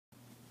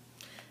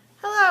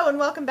and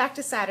welcome back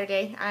to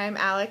Saturday. I'm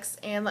Alex,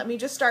 and let me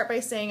just start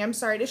by saying I'm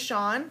sorry to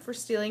Sean for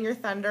stealing your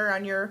thunder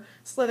on your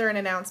Slytherin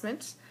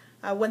announcement.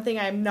 One thing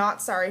I'm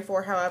not sorry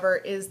for, however,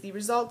 is the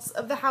results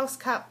of the House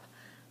Cup.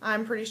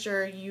 I'm pretty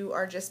sure you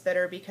are just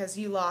bitter because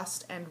you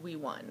lost and we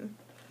won.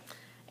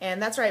 And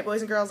that's right,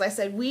 boys and girls, I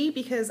said we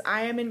because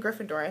I am in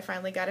Gryffindor. I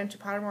finally got into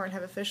Pottermore and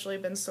have officially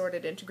been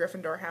sorted into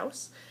Gryffindor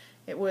House.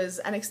 It was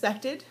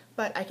unexpected,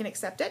 but I can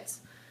accept it.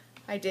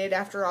 I did,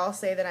 after all,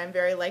 say that I'm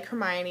very like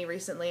Hermione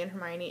recently, and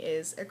Hermione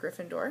is a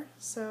Gryffindor,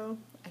 so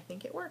I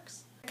think it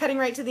works. Cutting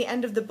right to the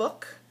end of the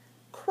book,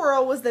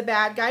 Quirrell was the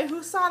bad guy.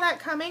 Who saw that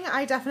coming?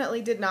 I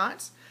definitely did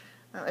not.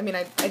 I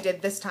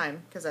did this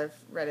time, because I've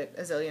read it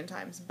a zillion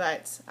times,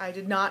 but I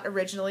did not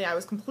originally. I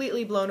was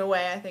completely blown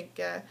away. I think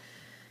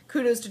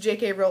kudos to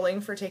J.K. Rowling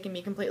for taking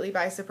me completely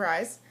by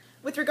surprise.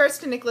 With regards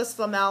to Nicholas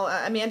Flamel,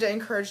 Amanda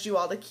encouraged you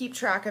all to keep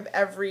track of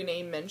every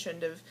name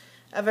mentioned, of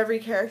every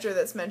character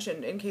that's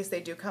mentioned in case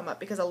they do come up,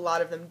 because a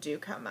lot of them do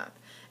come up.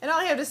 And all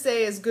I have to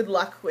say is good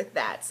luck with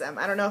that.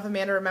 I don't know if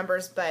Amanda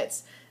remembers,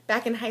 but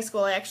back in high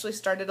school I actually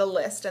started a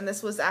list, and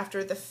this was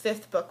after the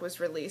 5th book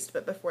was released,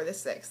 but before the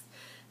 6th.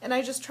 And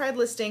I just tried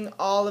listing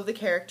all of the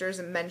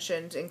characters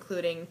mentioned,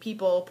 including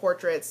people,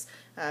 portraits,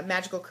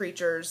 magical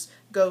creatures,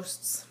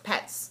 ghosts,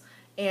 pets.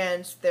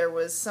 And there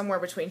was somewhere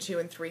between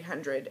 200 and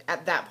 300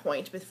 at that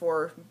point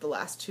before the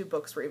last 2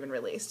 books were even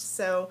released.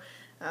 So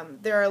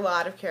there are a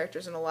lot of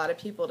characters and a lot of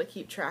people to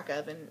keep track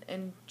of,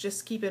 and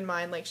just keep in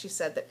mind, like she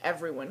said, that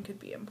everyone could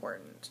be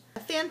important. A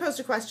fan posed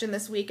a question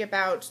this week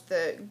about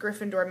the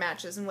Gryffindor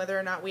matches and whether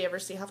or not we ever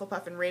see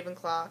Hufflepuff and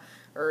Ravenclaw,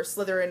 or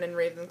Slytherin and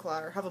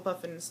Ravenclaw, or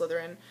Hufflepuff and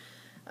Slytherin,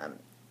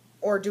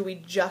 or do we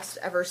just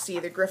ever see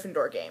the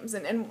Gryffindor games?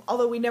 And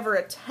although we never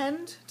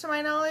attend, to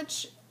my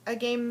knowledge, a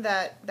game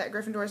that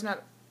Gryffindor is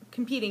not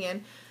competing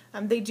in,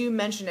 they do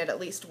mention it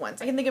at least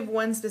once. I can think of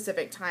one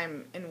specific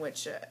time in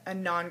which a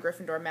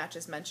non-Gryffindor match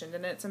is mentioned,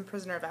 and it's in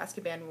Prisoner of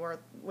Azkaban,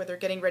 where they're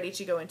getting ready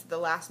to go into the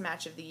last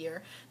match of the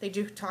year. They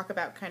do talk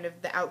about kind of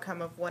the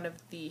outcome of one of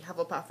the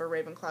Hufflepuff or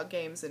Ravenclaw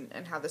games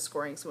and how the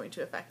scoring is going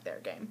to affect their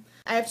game.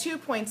 I have 2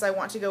 points I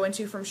want to go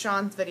into from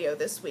Sean's video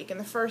this week, and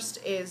the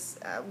first is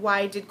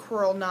why did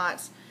Quirrell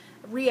not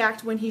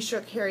react when he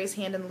shook Harry's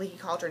hand in the Leaky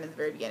Cauldron in the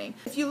very beginning.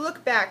 If you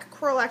look back,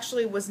 Quirrell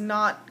actually was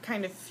not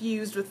kind of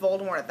fused with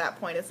Voldemort at that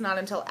point. It's not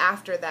until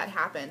after that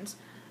happened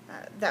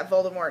that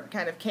Voldemort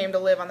kind of came to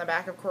live on the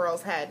back of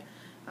Quirrell's head.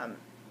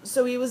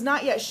 So he was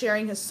not yet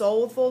sharing his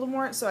soul with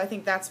Voldemort, so I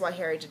think that's why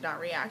Harry did not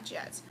react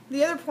yet.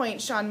 The other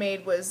point Sean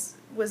made was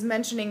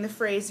mentioning the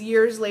phrase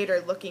years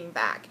later looking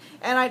back.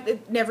 And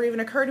it never even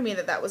occurred to me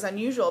that that was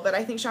unusual, but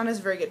I think Sean has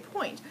a very good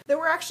point. There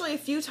were actually a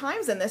few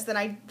times in this that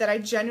I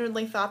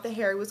genuinely thought that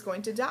Harry was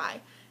going to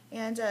die.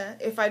 And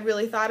if I'd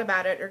really thought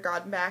about it or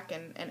gone back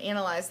and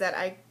analyzed that,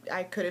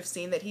 I could have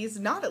seen that he's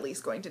not at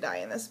least going to die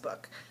in this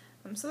book.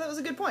 So that was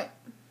a good point.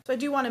 So I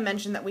do want to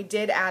mention that we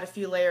did add a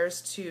few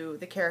layers to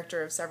the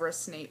character of Severus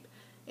Snape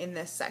in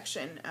this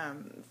section.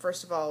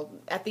 First of all,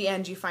 at the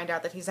end you find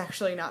out that he's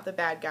actually not the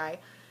bad guy,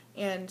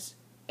 and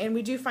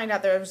we do find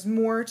out there's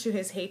more to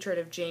his hatred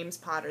of James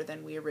Potter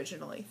than we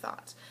originally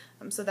thought.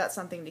 So that's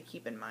something to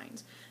keep in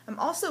mind.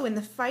 Also, in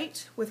the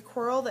fight with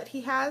Quirrell that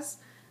he has,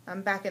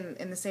 back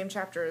in the same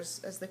chapter as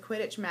the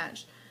Quidditch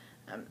match,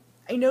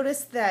 I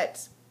noticed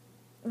that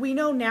we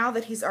know now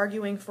that he's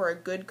arguing for a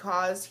good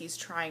cause. He's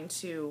trying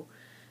to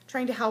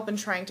help and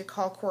trying to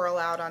call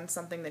Quirrell out on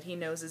something that he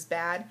knows is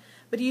bad,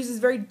 but he uses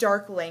very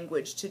dark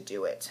language to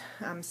do it.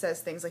 Says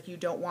things like, you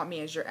don't want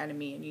me as your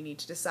enemy and you need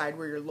to decide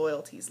where your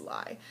loyalties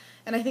lie.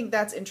 And I think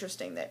that's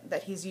interesting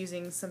that he's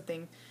using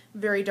something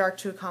very dark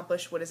to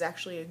accomplish what is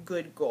actually a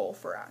good goal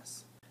for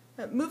us.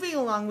 Moving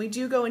along, we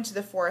do go into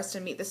the forest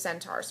and meet the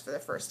centaurs for the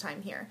first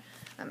time here.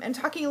 And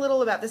talking a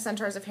little about the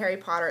centaurs of Harry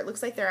Potter, it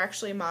looks like they're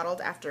actually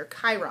modeled after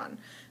Chiron,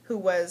 who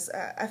was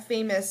a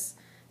famous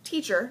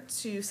teacher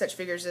to such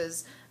figures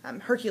as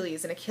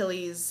Hercules and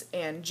Achilles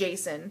and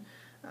Jason.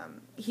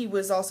 He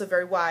was also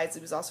very wise.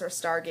 He was also a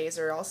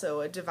stargazer,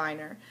 also a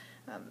diviner.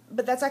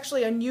 But that's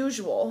actually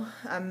unusual.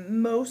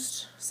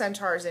 Most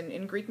centaurs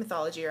in Greek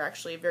mythology are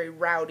actually very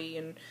rowdy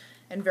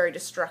and very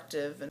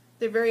destructive. And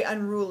they're very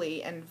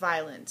unruly and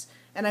violent.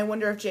 And I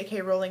wonder if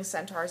J.K. Rowling's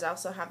centaurs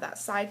also have that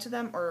side to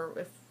them, or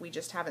if we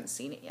just haven't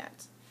seen it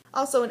yet.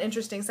 Also, an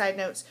interesting side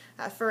note,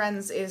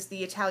 Firenze is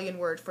the Italian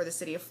word for the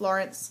city of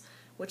Florence,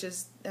 which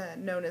is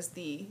known as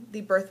the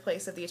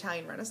birthplace of the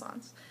Italian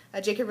Renaissance.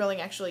 J.K.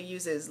 Rowling actually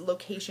uses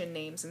location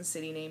names and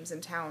city names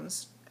and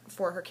towns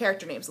for her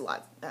character names a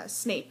lot.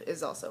 Snape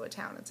is also a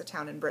town. It's a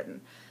town in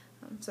Britain.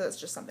 So that's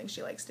just something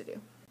she likes to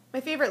do.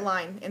 My favorite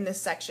line in this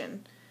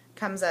section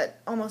comes at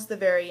almost the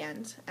very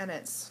end, and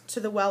it's, "To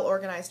the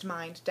well-organized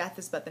mind, death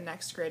is but the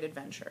next great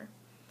adventure."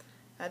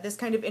 This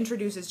kind of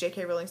introduces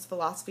J.K. Rowling's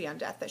philosophy on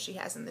death that she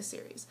has in this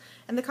series.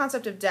 And the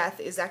concept of death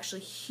is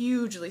actually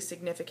hugely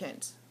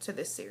significant to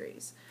this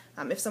series.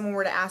 If someone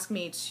were to ask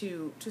me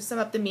to sum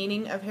up the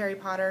meaning of Harry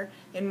Potter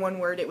in one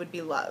word, it would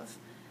be love.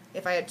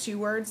 If I had 2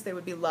 words, they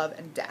would be love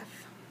and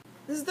death.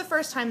 This is the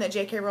first time that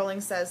J.K.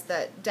 Rowling says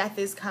that death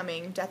is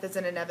coming, death is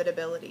an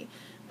inevitability.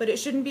 but it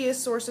shouldn't be a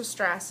source of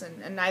stress,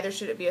 and neither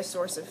should it be a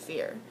source of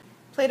fear.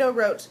 Plato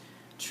wrote,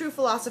 "True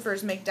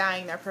philosophers make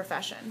dying their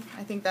profession."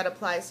 I think that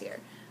applies here.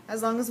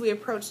 As long as we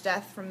approach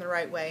death from the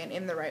right way and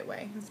in the right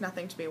way, it's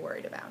nothing to be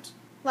worried about.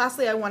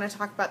 Lastly, I want to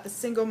talk about the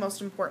single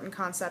most important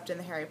concept in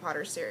the Harry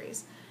Potter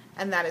series,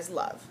 and that is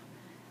love.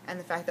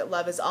 And the fact that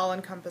love is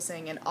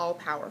all-encompassing and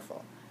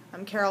all-powerful.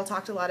 Carol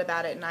talked a lot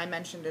about it, and I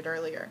mentioned it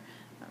earlier.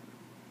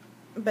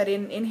 But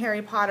in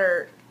Harry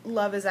Potter,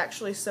 love is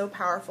actually so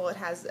powerful it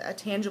has a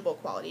tangible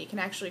quality. It can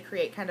actually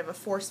create kind of a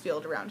force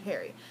field around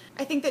Harry.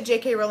 I think that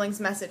J.K.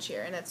 Rowling's message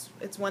here, and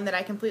it's one that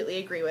I completely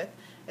agree with,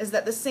 is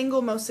that the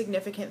single most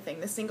significant thing,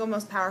 the single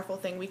most powerful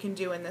thing we can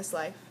do in this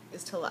life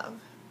is to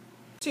love.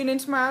 Tune in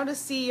tomorrow to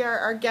see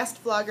our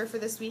guest vlogger for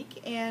this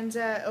week, and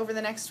over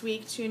the next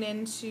week tune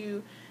in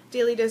to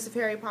Daily Dose of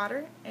Harry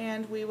Potter,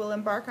 and we will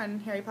embark on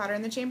Harry Potter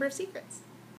and the Chamber of Secrets.